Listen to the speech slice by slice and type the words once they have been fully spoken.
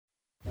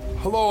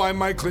Hello, I'm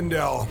Mike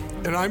Lindell,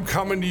 and I'm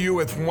coming to you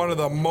with one of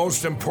the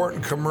most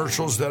important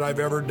commercials that I've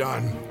ever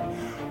done.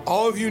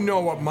 All of you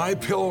know what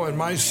MyPillow and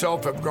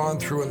myself have gone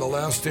through in the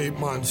last 8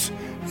 months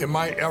in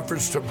my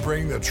efforts to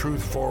bring the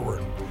truth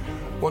forward.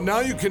 Well, now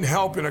you can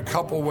help in a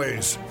couple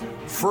ways.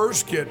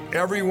 First, get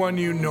everyone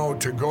you know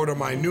to go to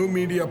my new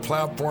media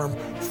platform,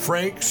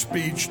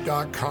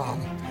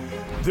 frankspeech.com.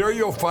 There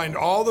you'll find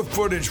all the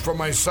footage from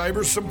my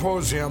cyber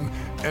symposium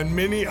and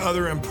many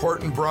other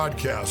important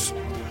broadcasts.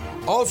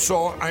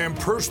 Also, I am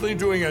personally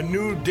doing a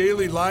new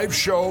daily live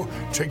show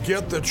to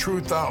get the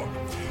truth out.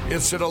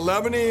 It's at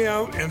 11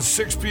 a.m. and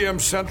 6 p.m.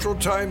 Central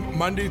Time,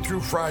 Monday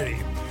through Friday.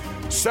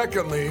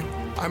 Secondly,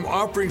 I'm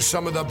offering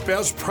some of the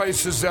best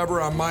prices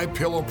ever on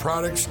MyPillow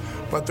products,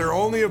 but they're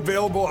only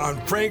available on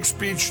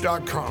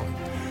frankspeech.com.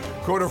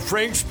 Go to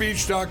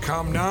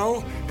frankspeech.com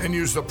now and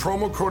use the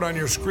promo code on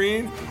your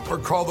screen or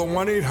call the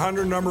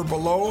 1-800 number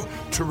below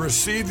to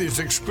receive these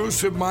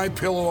exclusive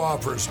MyPillow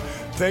offers.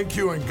 Thank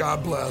you and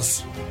God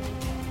bless.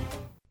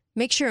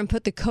 Make sure and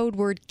put the code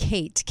word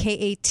KATE,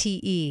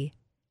 K-A-T-E.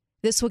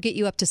 This will get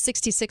you up to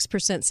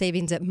 66%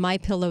 savings at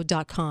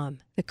mypillow.com.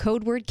 The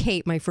code word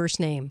KATE, my first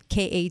name,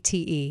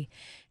 K-A-T-E.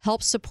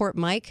 Help support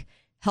Mike,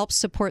 help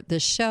support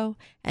this show,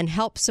 and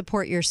help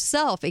support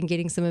yourself in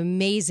getting some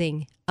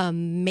amazing,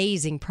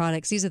 amazing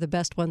products. These are the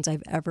best ones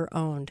I've ever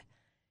owned.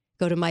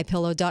 Go to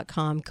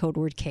mypillow.com, code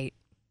word KATE.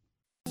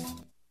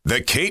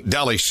 The Kate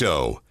Dalley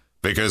Show,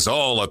 because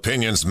all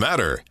opinions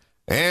matter.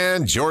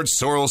 And George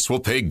Soros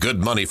will pay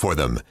good money for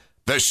them.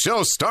 The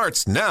show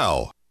starts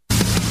now.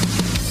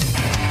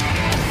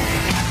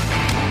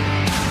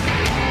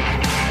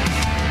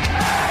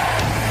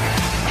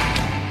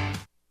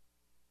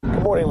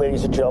 Good morning,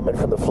 ladies and gentlemen,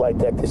 from the flight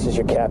deck. This is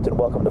your captain.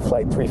 Welcome to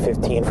Flight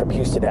 315 from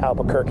Houston to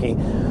Albuquerque.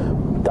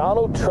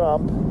 Donald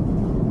Trump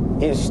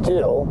is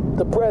still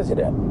the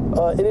president.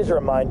 It is a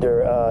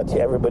reminder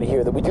to everybody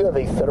here that we do have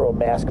a federal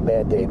mask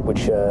mandate,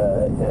 which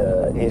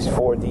is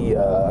for the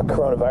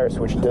coronavirus,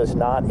 which does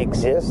not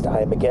exist. I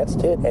am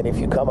against it. And if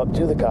you come up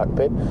to the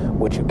cockpit,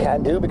 which you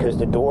can do because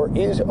the door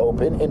is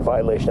open in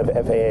violation of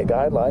FAA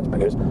guidelines,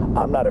 because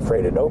I'm not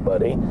afraid of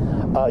nobody,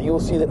 you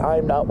will see that I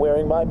am not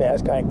wearing my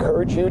mask. I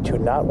encourage you to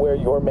not wear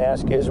your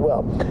mask as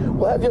well.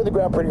 We'll have you on the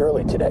ground pretty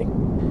early today.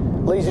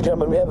 Ladies and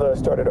gentlemen, we have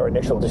started our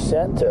initial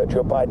descent.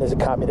 Joe Biden is a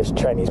communist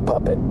Chinese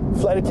puppet.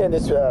 Flight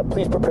attendants,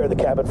 please prepare the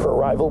cabin for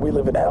arrival. We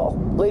live in hell.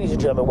 Ladies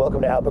and gentlemen, welcome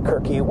to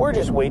Albuquerque. We're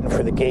just waiting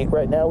for the gate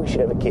right now. We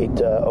should have a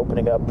gate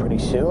opening up pretty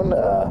soon.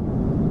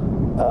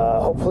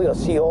 Hopefully I'll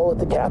see you all at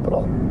the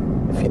Capitol,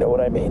 if you know what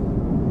I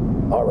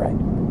mean. All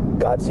right.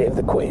 God save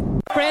the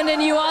Queen. Brandon,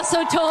 you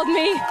also told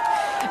me,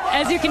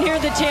 as you can hear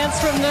the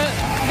chants from the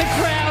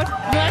crowd,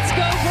 let's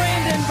go,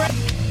 Brandon.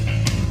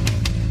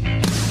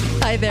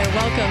 Hi there.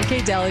 Welcome.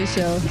 Kate Dalley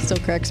Show. Still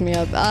cracks me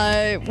up.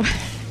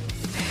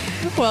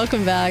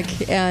 Welcome back.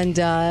 And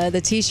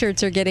the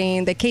T-shirts are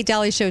getting, the Kate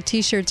Dalley Show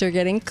T-shirts are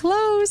getting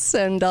close,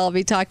 and I'll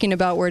be talking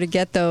about where to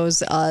get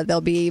those.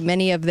 There'll be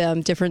many of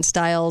them, different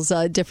styles,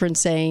 different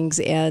sayings,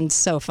 and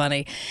so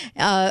funny.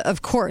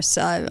 Of course,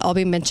 I'll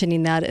be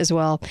mentioning that as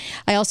well.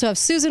 I also have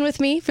Susan with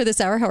me for this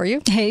hour. How are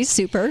you? Hey,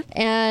 super.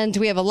 And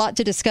we have a lot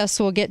to discuss,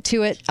 so we'll get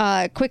to it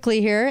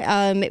quickly here.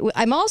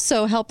 I'm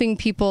also helping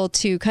people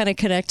to kind of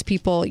connect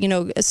people. You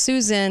know,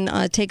 Susan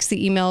takes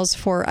the emails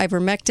for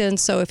ivermectin,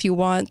 so if you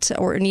want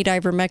or need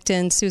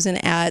ivermectin, Susan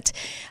at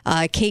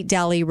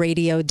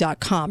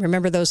katedalleyradio.com.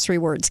 Remember those three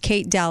words,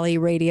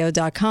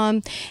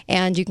 katedalleyradio.com,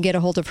 and you can get a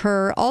hold of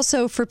her.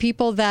 Also, for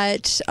people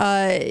that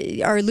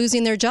are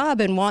losing their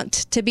job and want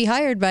to be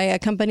hired by a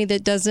company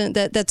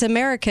that's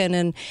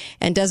American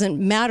and doesn't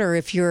matter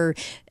if you're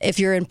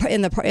in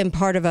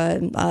part of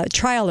a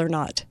trial or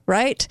not,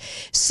 right?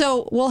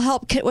 So we'll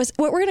help.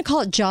 We're going to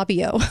call it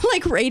Jobio,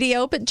 like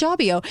radio, but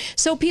Jobio.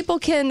 So people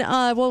can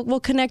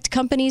we'll connect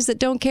companies that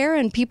don't care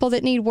and people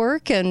that need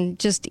work, and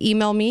just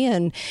email me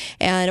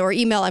or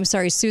email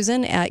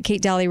Susan at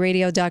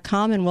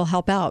katedalleyradio.com, and we'll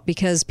help out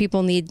because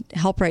people need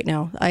help right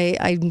now.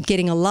 I'm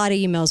getting a lot of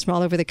emails from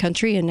all over the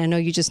country, and I know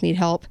you just need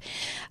help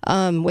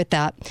with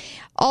that.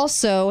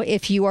 Also,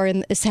 if you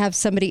have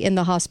somebody in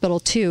the hospital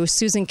too,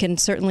 Susan can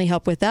certainly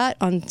help with that,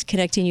 on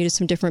connecting you to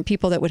some different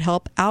people that would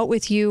help out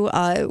with you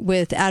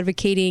with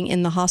advocating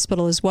in the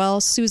hospital as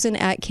well. Susan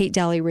at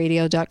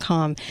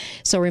katedalleyradio.com.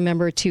 So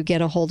remember to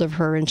get a hold of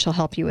her, and she'll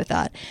help you with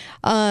that.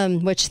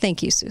 Which,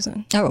 thank you,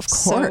 Susan. Oh, of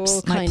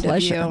course. So My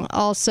pleasure. Of you.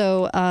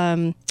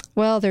 Also,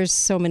 well, there's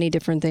so many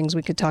different things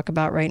we could talk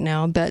about right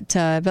now, but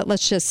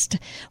let's just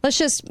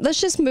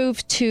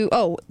move to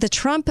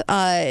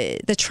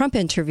the Trump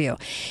interview.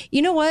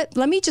 You know what?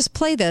 Let me just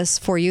play this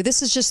for you.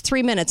 This is just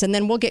 3 minutes, and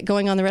then we'll get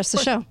going on the rest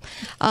of the show.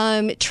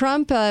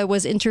 Trump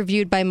was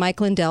interviewed by Mike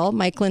Lindell of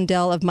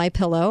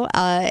MyPillow,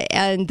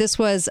 and this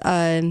was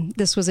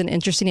an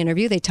interesting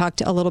interview. They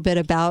talked a little bit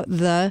about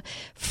the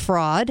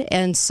fraud,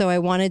 and so I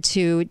wanted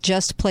to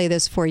just play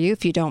this for you,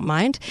 if you don't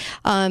mind.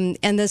 And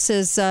this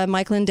is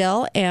Mike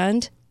Lindell and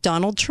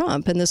Donald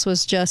Trump, and this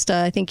was just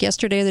I think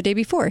yesterday or the day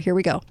before. Here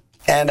we go.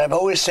 And I've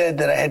always said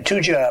that I had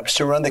two jobs,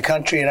 to run the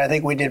country, and I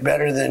think we did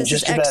better than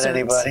just about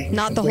anybody.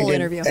 Not the whole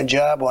interview. A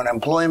job on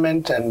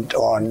employment and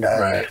on,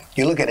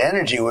 you look at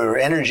energy, we were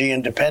energy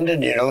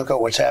independent. You know, look at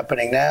what's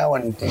happening now,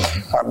 and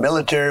our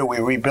military, we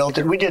rebuilt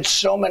it. We did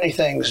so many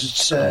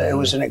things. It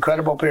was an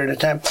incredible period of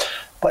time.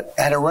 But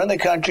I had to run the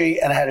country,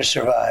 and I had to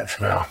survive.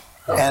 Yeah.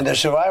 And the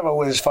survival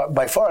was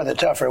by far the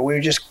tougher. We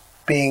were just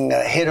being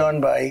hit on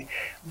by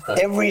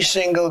every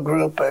single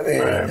group,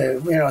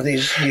 you know,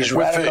 these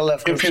radical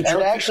left groups. And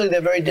actually,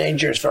 they're very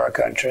dangerous for our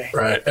country.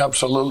 Right,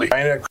 absolutely.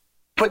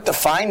 Put the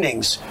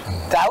findings,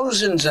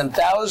 thousands and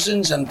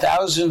thousands and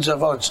thousands of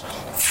votes,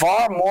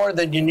 far more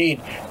than you need.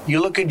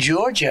 You look at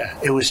Georgia,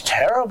 it was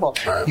terrible.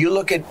 Right. You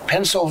look at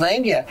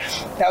Pennsylvania.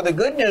 Now, the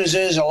good news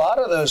is a lot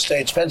of those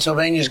states,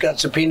 Pennsylvania's got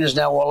subpoenas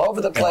now all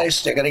over the place.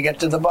 Yeah. They're going to get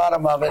to the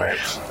bottom of it.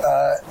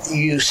 Right.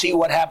 You see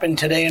what happened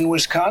today in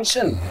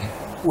Wisconsin.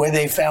 Where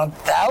they found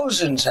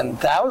thousands and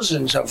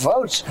thousands of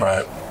votes.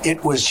 Right.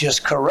 It was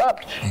just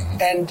corrupt.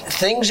 And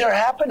things are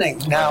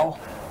happening now.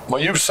 Well,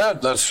 you've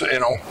said let's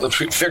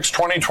fix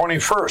 2020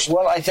 first.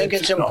 Well, I think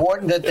it's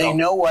important that they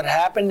know what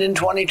happened in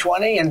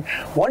 2020, and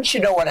once you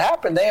know what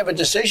happened, they have a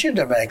decision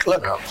to make.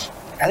 Look,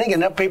 I think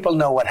enough people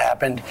know what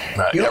happened.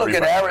 You look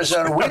at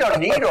Arizona, we don't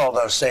need all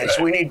those states.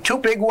 We need 2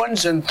 big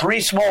ones and 3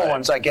 small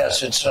ones, I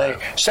guess. It's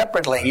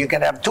separately. You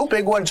can have 2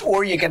 big ones,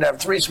 or you can have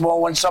 3 small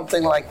ones,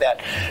 something like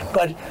that.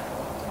 But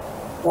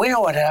we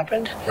know what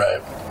happened.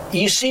 Right.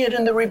 You see it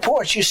in the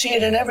reports. You see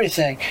it in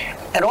everything.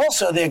 And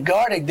also, they're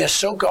guarding. They're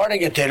so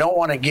guarding it, they don't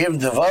want to give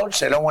the votes.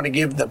 They don't want to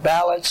give the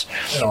ballots.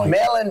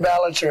 Mail-in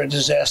ballots are a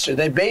disaster.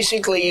 They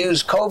basically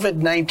use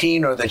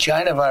COVID-19 or the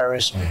China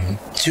virus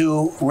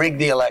to rig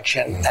the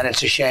election, and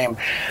it's a shame.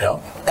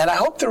 And I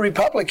hope the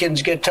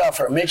Republicans get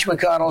tougher. Mitch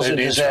McConnell's a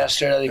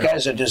disaster. The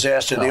guy's a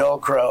disaster, the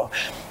old crow.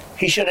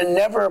 He should have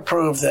never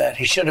approved that.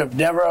 He should have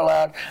never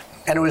allowed.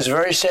 And it was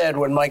very sad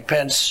when Mike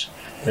Pence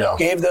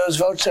gave those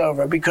votes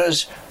over,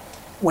 because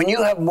when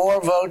you have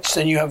more votes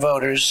than you have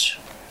voters,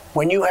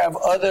 when you have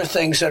other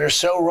things that are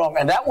so wrong,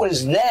 and that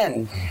was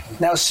then.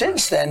 Now,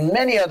 since then,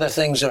 many other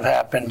things have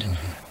happened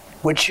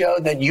which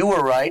showed that you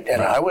were right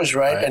and I was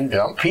right, and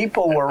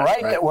people were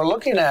right that were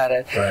looking at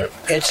it.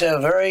 It's a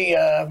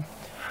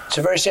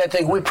very sad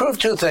thing. We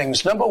proved 2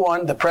 things. Number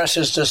 1, the press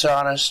is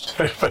dishonest.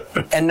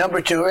 And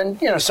number 2,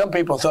 and some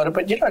people thought it,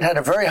 but it had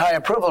a very high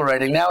approval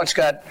rating. Now it's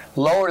got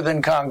lower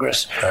than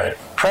Congress.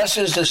 Press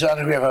is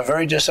dishonest. We have a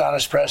very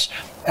dishonest press.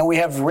 And we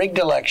have rigged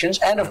elections.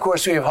 And of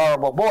course we have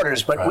horrible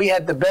borders. But we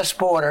had the best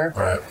border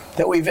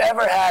that we've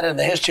ever had in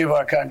the history of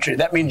our country.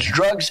 That means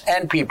drugs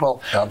and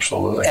people.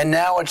 Absolutely. And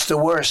now it's the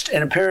worst.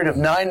 In a period of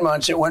 9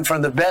 months, it went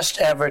from the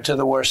best ever to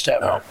the worst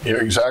ever. No,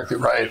 you're exactly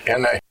right.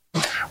 And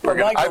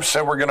I've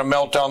said we're going to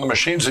melt down the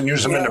machines and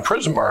use them into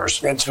prison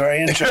bars. It's very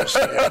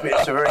interesting.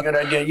 It's a very good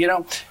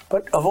idea.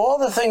 But of all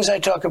the things I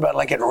talk about,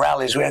 like at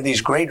rallies, we have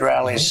these great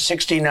rallies,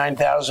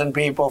 69,000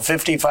 people,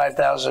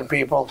 55,000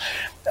 people.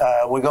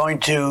 We're going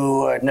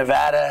to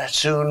Nevada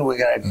soon. We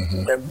got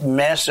a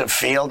massive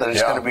field that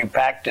is going to be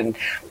packed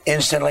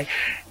instantly.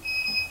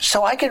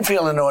 So I can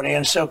feel an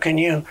audience, so can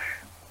you.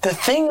 The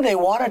thing they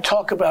want to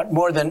talk about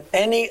more than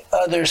any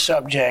other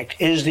subject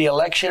is the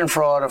election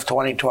fraud of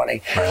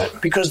 2020,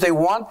 because they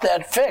want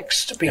that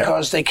fixed,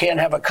 because they can't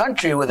have a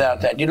country without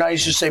that. I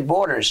used to say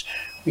borders.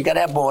 We got to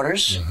have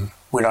borders.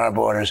 We don't have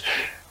borders.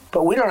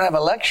 But we don't have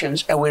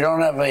elections, and we don't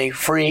have a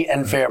free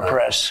and fair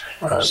press.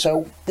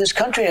 So this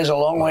country has a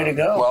long way to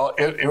go.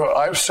 Well,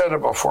 I've said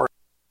it before.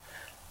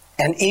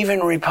 And even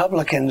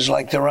Republicans,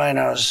 like the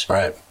rhinos,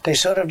 they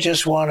sort of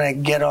just want to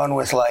get on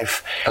with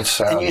life. That's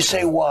sad. And you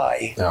say,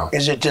 why?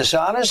 Is it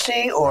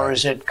dishonesty, or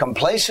is it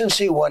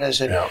complacency? What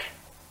is it?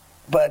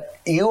 But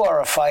you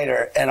are a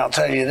fighter, and I'll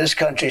tell you, this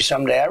country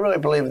someday, I really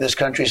believe this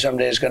country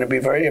someday is going to be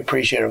very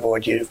appreciative of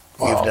what you've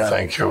done.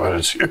 Thank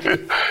you.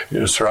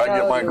 Sir, I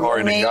give my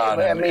glory to God.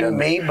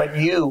 But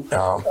you.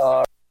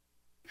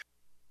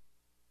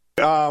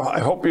 I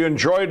hope you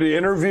enjoyed the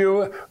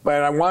interview,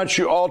 but I want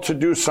you all to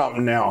do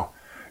something now.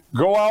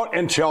 Go out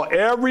and tell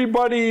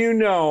everybody you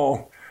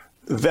know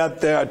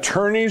that the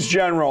attorneys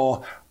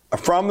general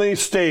from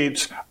these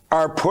states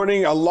are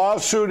putting a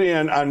lawsuit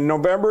in on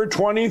November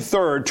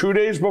 23rd, 2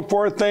 days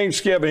before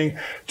Thanksgiving,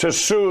 to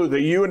sue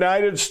the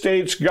United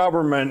States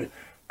government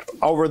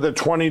over the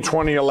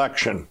 2020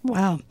 election.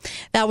 Wow.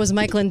 That was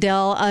Mike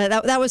Lindell.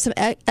 That was some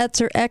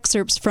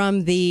excerpts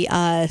from the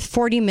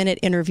 40-minute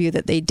interview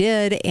that they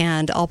did,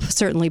 and I'll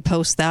certainly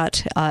post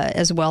that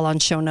as well on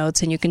show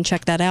notes, and you can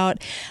check that out.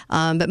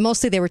 But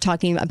mostly they were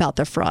talking about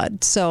the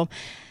fraud. So,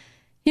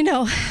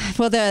 will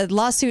the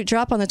lawsuit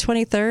drop on the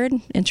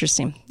 23rd?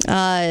 Interesting.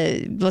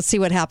 Let's see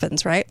what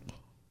happens, right?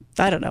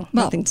 I don't know.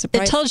 Well, nothing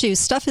surprising. It tells you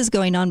stuff is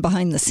going on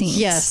behind the scenes.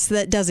 Yes,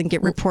 that doesn't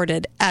get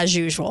reported as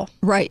usual.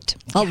 Right.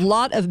 A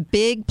lot of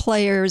big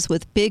players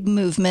with big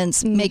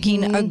movements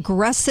making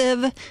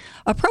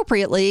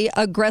appropriately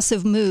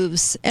aggressive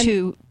moves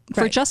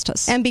for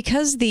justice. And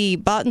because the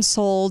bought and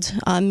sold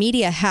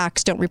media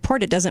hacks don't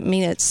report it, doesn't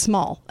mean it's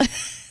small.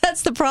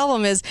 That's the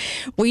problem, is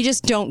we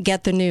just don't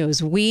get the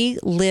news. We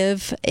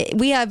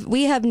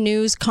have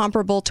news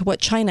comparable to what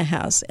China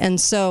has.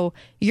 And so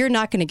you're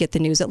not going to get the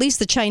news. At least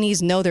the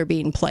Chinese know they're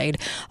being played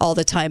all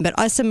the time. But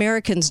us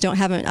Americans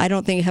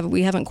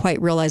we haven't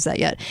quite realized that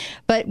yet.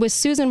 But with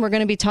Susan, we're going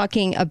to be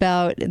talking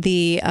about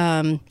the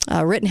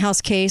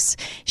Rittenhouse case.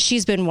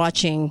 She's been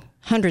watching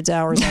hundreds of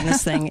hours on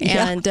this thing.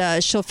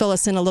 And she'll fill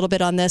us in a little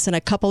bit on this and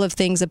a couple of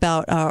things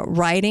about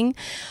rioting.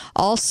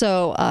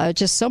 Also,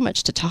 just so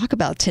much to talk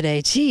about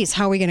today. Geez,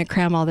 how are we going to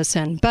cram all this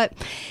in? But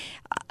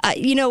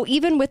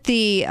even with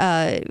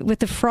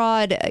the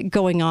fraud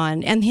going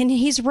on, and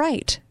he's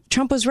right.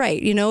 Trump was right.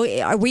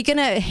 Are we going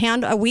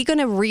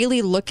to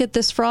really look at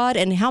this fraud,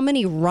 and how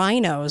many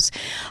rhinos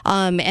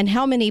and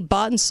how many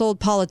bought and sold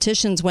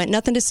politicians went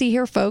nothing to see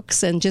here,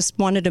 folks, and just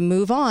wanted to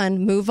move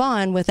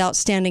on without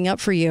standing up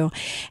for you?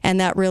 And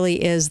that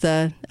really is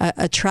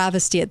a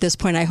travesty at this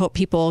point. I hope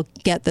people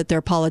get that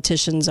their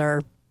politicians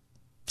are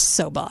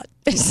so bought.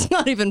 It's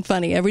not even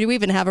funny. Do we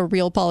even have a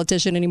real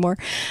politician anymore?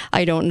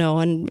 I don't know.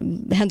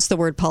 And hence the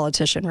word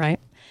politician, right?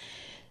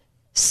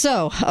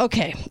 So,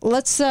 okay,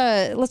 let's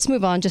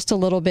move on just a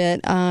little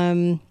bit.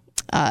 By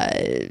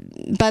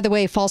the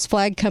way, false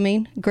flag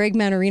coming. Greg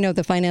Manarino,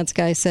 the finance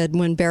guy, said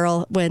when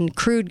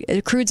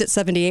crude's at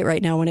 78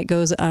 right now, when it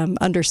goes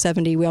under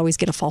 70, we always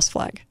get a false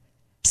flag.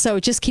 So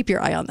just keep your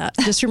eye on that.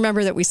 Just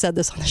remember that we said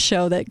this on the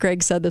show, that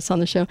Greg said this on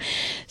the show.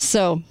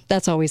 So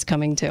that's always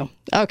coming too.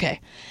 Okay,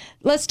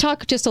 let's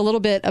talk just a little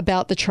bit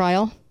about the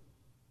trial,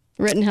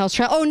 Rittenhouse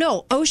trial. Oh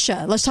no,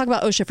 OSHA. Let's talk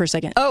about OSHA for a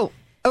second. Oh.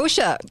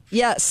 OSHA,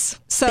 yes.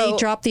 So they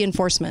dropped the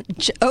enforcement.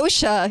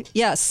 OSHA,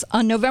 yes.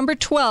 On November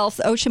 12th,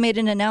 OSHA made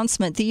an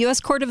announcement. The U.S.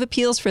 Court of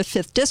Appeals for the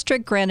 5th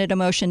District granted a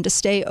motion to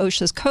stay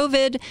OSHA's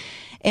COVID,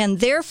 and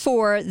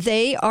therefore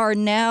they are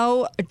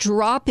now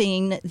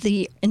dropping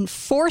the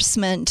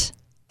enforcement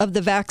of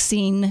the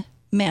vaccine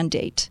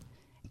mandate.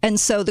 And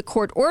so the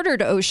court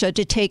ordered OSHA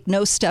to take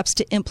no steps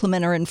to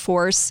implement or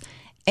enforce,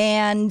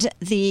 and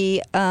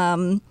the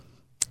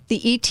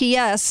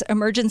ETS,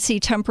 Emergency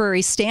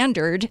Temporary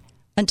Standard,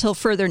 until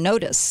further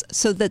notice,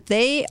 so that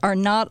they are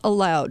not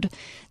allowed.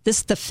 The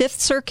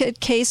Fifth Circuit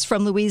case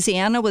from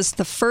Louisiana was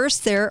the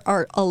first. There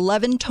are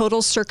 11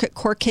 total circuit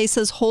court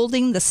cases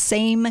holding the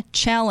same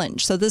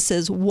challenge. So this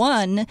is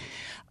one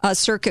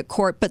circuit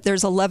court, but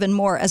there's 11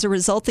 more. As a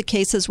result, the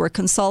cases were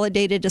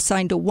consolidated,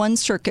 assigned to one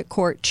circuit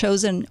court,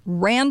 chosen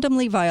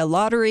randomly via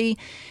lottery.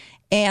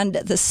 And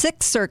the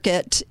Sixth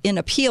Circuit in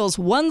appeals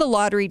won the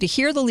lottery to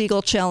hear the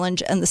legal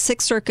challenge, and the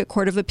Sixth Circuit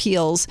Court of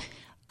Appeals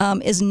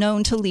is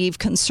known to leave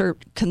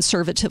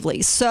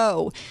conservatively.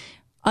 So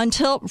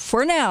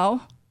for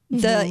now,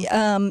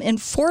 the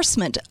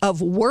enforcement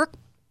of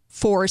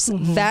workforce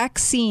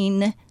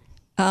vaccine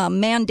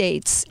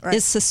mandates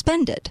is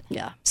suspended.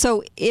 Yeah.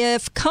 So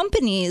if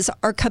companies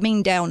are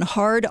coming down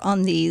hard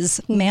on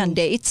these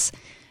mandates,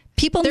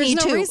 people need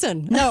to... There's no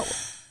reason.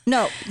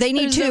 No, they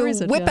need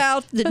to whip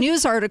out the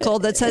news article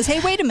that says, hey,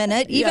 wait a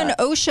minute, even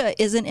OSHA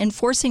isn't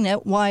enforcing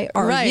it. Why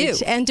are you?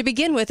 And to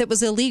begin with, it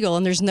was illegal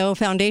and there's no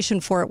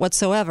foundation for it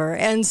whatsoever.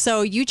 And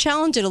so you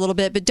challenge it a little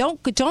bit, but don't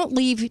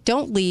leave,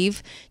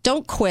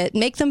 don't quit,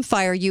 make them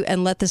fire you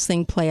and let this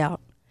thing play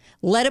out.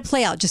 Let it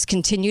play out. Just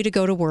continue to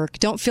go to work.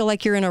 Don't feel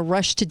like you're in a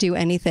rush to do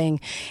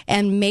anything,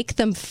 and make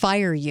them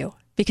fire you,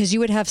 because you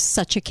would have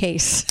such a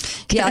case.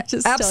 Yeah,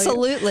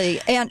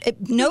 absolutely. And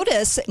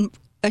notice...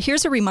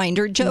 Here's a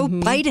reminder. Joe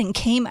Biden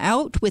came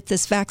out with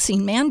this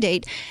vaccine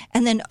mandate,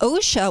 and then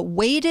OSHA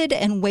waited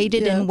and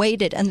waited and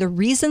waited. And the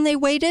reason they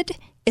waited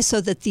is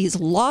so that these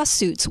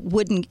lawsuits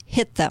wouldn't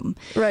hit them.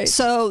 Right.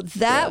 So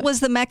that was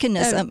the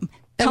mechanism.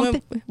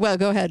 Well,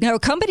 go ahead.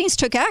 Companies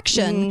took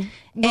action,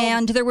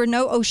 and there were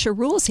no OSHA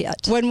rules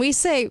yet. When we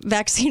say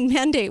vaccine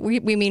mandate, we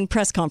mean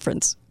press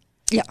conference.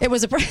 Yeah. It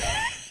was a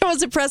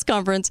press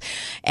conference.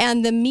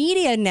 And the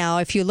media now,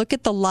 if you look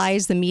at the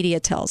lies the media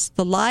tells,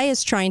 the lie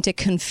is trying to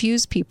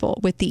confuse people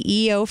with the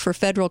EO for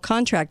federal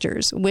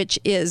contractors, which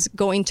is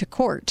going to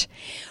court.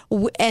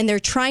 And they're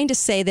trying to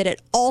say that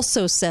it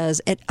also says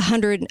at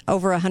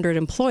over 100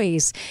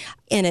 employees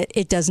in it.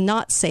 It does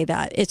not say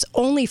that. It's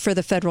only for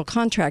the federal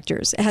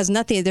contractors. It has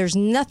nothing. There's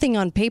nothing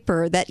on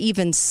paper that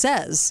even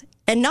says.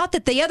 And not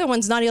that the other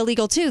one's not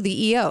illegal too,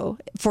 the EO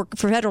for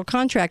federal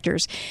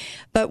contractors.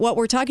 But what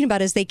we're talking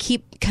about is they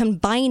keep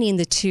combining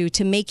the two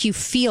to make you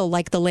feel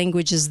like the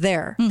language is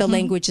there. The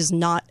language is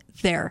not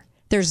there.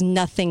 There's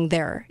nothing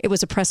there. It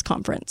was a press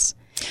conference.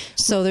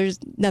 So there's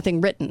nothing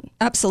written.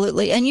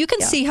 Absolutely. And you can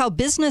see how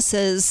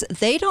businesses,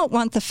 they don't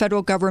want the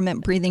federal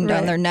government breathing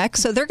down their neck.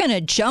 So they're going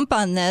to jump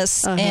on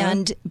this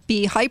and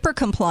be hyper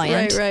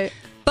compliant. Right.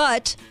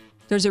 But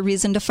there's a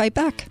reason to fight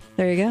back.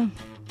 There you go.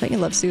 Don't you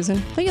love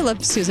Susan? Don't you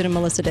love Susan and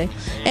Melissa Day?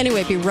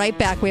 Anyway, be right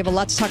back. We have a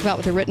lot to talk about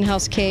with the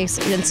Rittenhouse case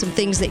and some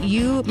things that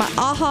my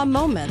aha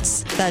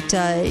moments that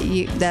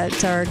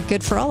are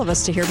good for all of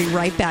us to hear. Be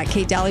right back.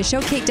 Kate Dalley Show,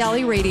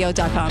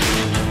 KateDalleyRadio.com.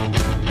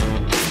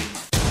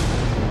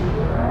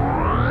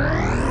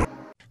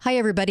 Hi, Hi,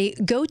 everybody.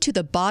 Go to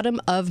the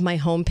bottom of my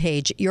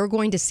homepage. You're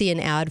going to see an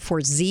ad for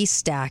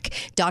Z-Stack,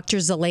 Dr.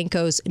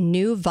 Zelenko's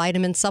new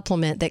vitamin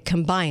supplement that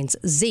combines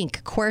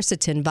zinc,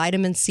 quercetin,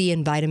 vitamin C,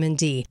 and vitamin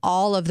D.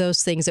 All of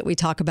those things that we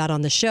talk about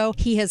on the show,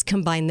 he has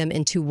combined them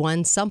into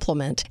one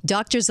supplement.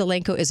 Dr.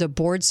 Zelenko is a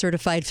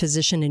board-certified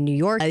physician in New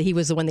York. He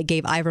was the one that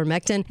gave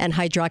ivermectin and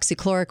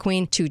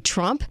hydroxychloroquine to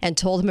Trump and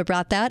told him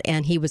about that,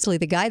 and he was really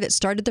the guy that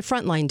started the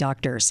Frontline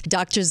Doctors.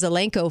 Dr.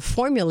 Zelenko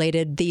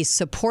formulated the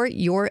Support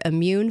Your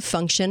Immune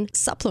Function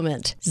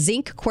supplement.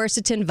 Zinc,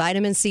 quercetin,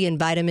 vitamin C, and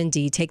vitamin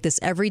D. Take this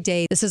every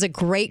day. This is a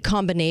great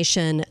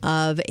combination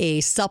of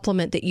a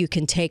supplement that you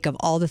can take of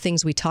all the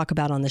things we talk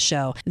about on the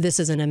show. This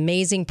is an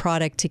amazing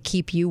product to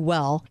keep you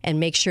well, and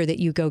make sure that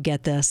you go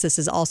get this. This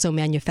is also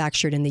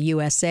manufactured in the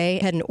USA.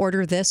 Head and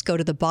order this. Go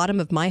to the bottom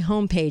of my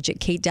homepage at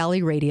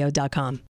katedalleyradio.com.